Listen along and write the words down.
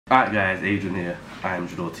Alright guys, Adrian here,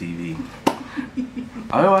 IAmJadoreTV.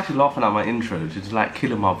 I'm actually laughing at my intro, it's just like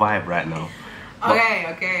killing my vibe right now.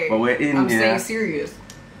 Okay. But we're in I'm here. staying serious.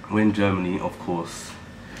 We're in Germany, of course.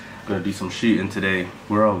 Gonna do some shooting today.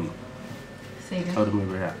 Where are we? Say again. Tell them where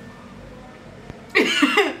we're at.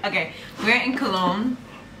 Okay, we're in Cologne.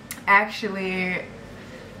 Actually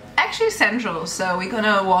Central. So we're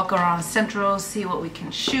gonna walk around Central, see what we can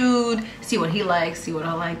shoot, see what he likes, see what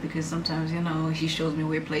I like, because sometimes, you know, he shows me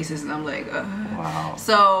weird places and I'm like, wow.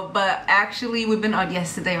 So, but actually we've been out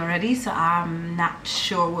yesterday already, so I'm not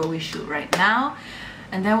sure where we shoot right now.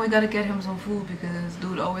 And then we gotta get him some food because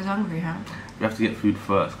dude always hungry, huh? We have to get food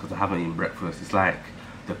first because I haven't eaten breakfast. It's like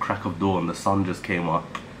the crack of dawn, the sun just came up.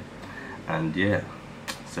 And yeah,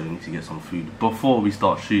 so we need to get some food before we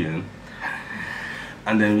start shooting.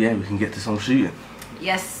 And then yeah, we can get to some shooting.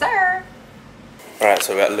 Yes, sir. Alright,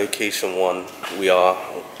 so we're at location 1. We are,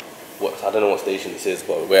 I don't know what station this is,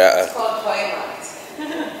 but we're at It's called Twilight.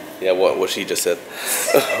 yeah, what she just said.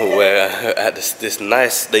 We're at this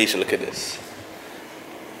nice station. Look at this.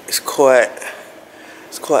 It's quite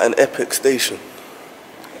an epic station.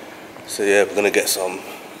 So yeah, we're gonna get some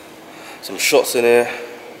shots in here,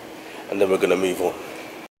 and then we're gonna move on.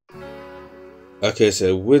 Okay,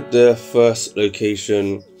 so with the first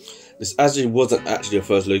location, this actually wasn't actually a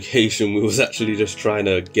first location. We was actually just trying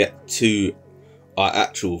to get to our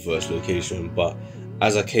actual first location, but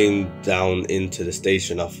as I came down into the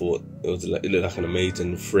station, I thought it looked like an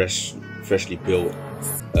amazing, freshly built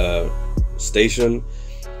station,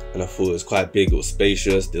 and I thought it was quite big. It was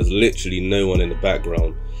spacious. There was literally no one in the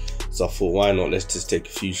background, so I thought, why not? Let's just take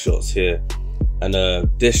a few shots here. And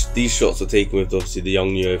these shots were taken with obviously the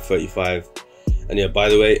Yongnuo 35. And yeah, by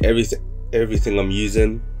the way, everything I'm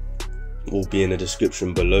using will be in the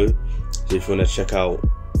description below. So if you want to check out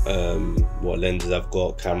what lenses I've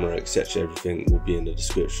got, camera, etc., everything will be in the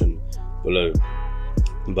description below.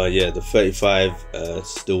 But yeah, the 35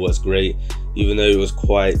 still works great, even though it was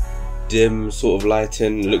quite dim sort of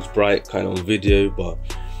lighting. It looks bright kind of on video, but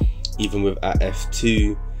even with at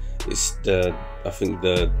f2, it's I think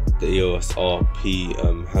the EOS RP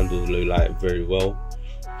handles low light very well.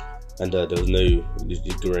 And there was no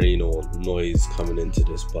grain or noise coming into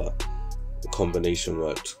this, but the combination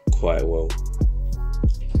worked quite well.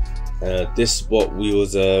 This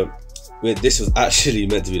was actually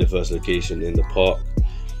meant to be the first location in the park.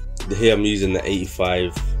 Here I'm using the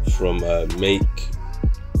 85 from Meike.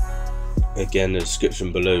 Again, the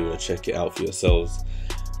description below, you want to check it out for yourselves.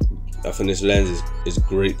 I think this lens is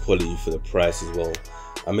great quality for the price as well.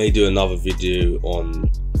 I may do another video on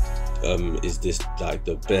is this like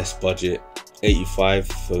the best budget 85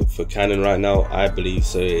 for Canon right now. I believe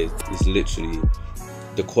so. It's literally,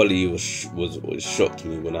 the quality was shocked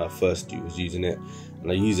me when I first was using it,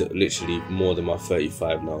 and I use it literally more than my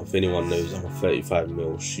 35 now. If anyone knows, I'm a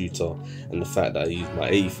 35mm shooter, and the fact that I use my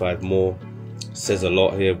 85 more says a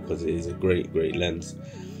lot here, because it is a great lens.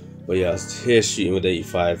 But yeah, here shooting with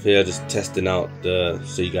 85 here, just testing out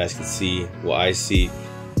so you guys can see what I see.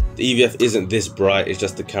 The EVF isn't this bright, it's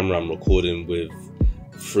just the camera I'm recording with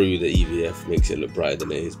through the EVF makes it look brighter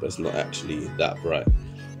than it is, but it's not actually that bright.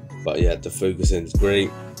 But yeah, the focusing is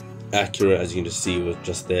great, accurate, as you can just see was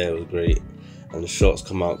just there, it was great. And the shots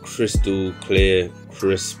come out crystal clear,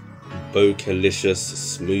 crisp, bokeh-licious,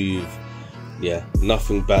 smooth. Yeah,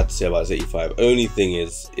 nothing bad to say about this 85. Only thing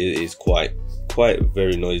is, it is quite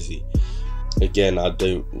very noisy. Again, I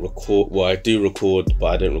don't record, well I do record, but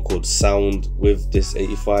I don't record sound with this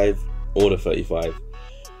 85 or the 35.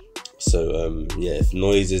 So yeah, if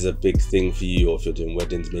noise is a big thing for you, or if you're doing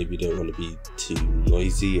weddings, maybe you don't want to be too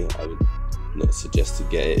noisy, I would not suggest to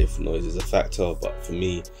get it if noise is a factor. But for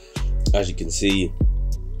me, as you can see,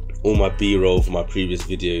 all my B-roll for my previous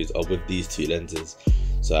videos are with these two lenses,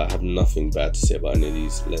 so I have nothing bad to say about any of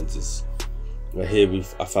these lenses. Right here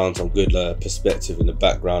I found some good perspective in the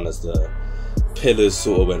background as the pillars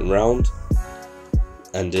sort of went round,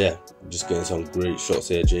 and yeah, I'm just getting some great shots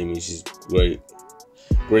here. Jeamy, she's great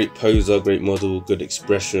poser, great model, good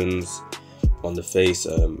expressions on the face,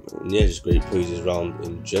 and yeah, just great poses around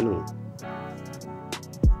in general.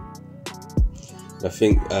 I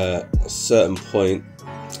think at a certain point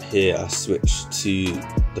here I switched to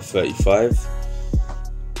the 35,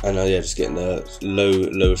 and yeah, just getting the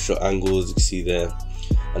low shot angles you can see there.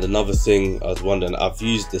 And another thing I was wondering, I've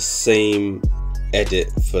used the same edit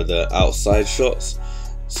for the outside shots,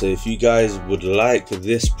 so if you guys would like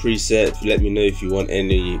this preset, if you let me know if you want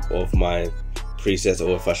any of my presets,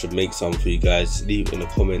 or if I should make some for you guys, leave it in the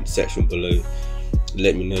comment section below.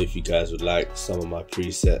 Let me know if you guys would like some of my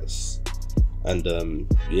presets, and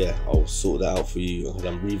yeah, I'll sort that out for you.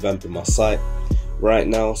 I'm revamping my site right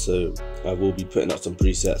now, so I will be putting up some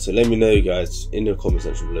presets. So let me know, guys, in the comment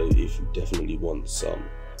section below if you definitely want some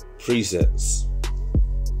presets.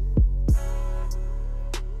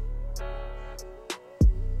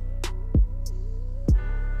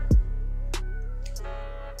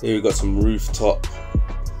 Here we got some rooftop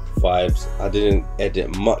vibes. I didn't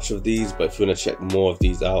edit much of these, but if you want to check more of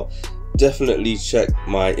these out, definitely check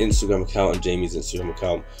my Instagram account and Jamie's Instagram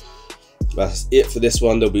account. That's it for this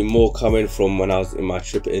one. There'll be more coming from when I was in my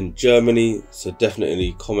trip in Germany, so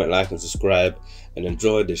definitely comment, like and subscribe, and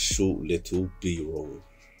enjoy this short little B-roll.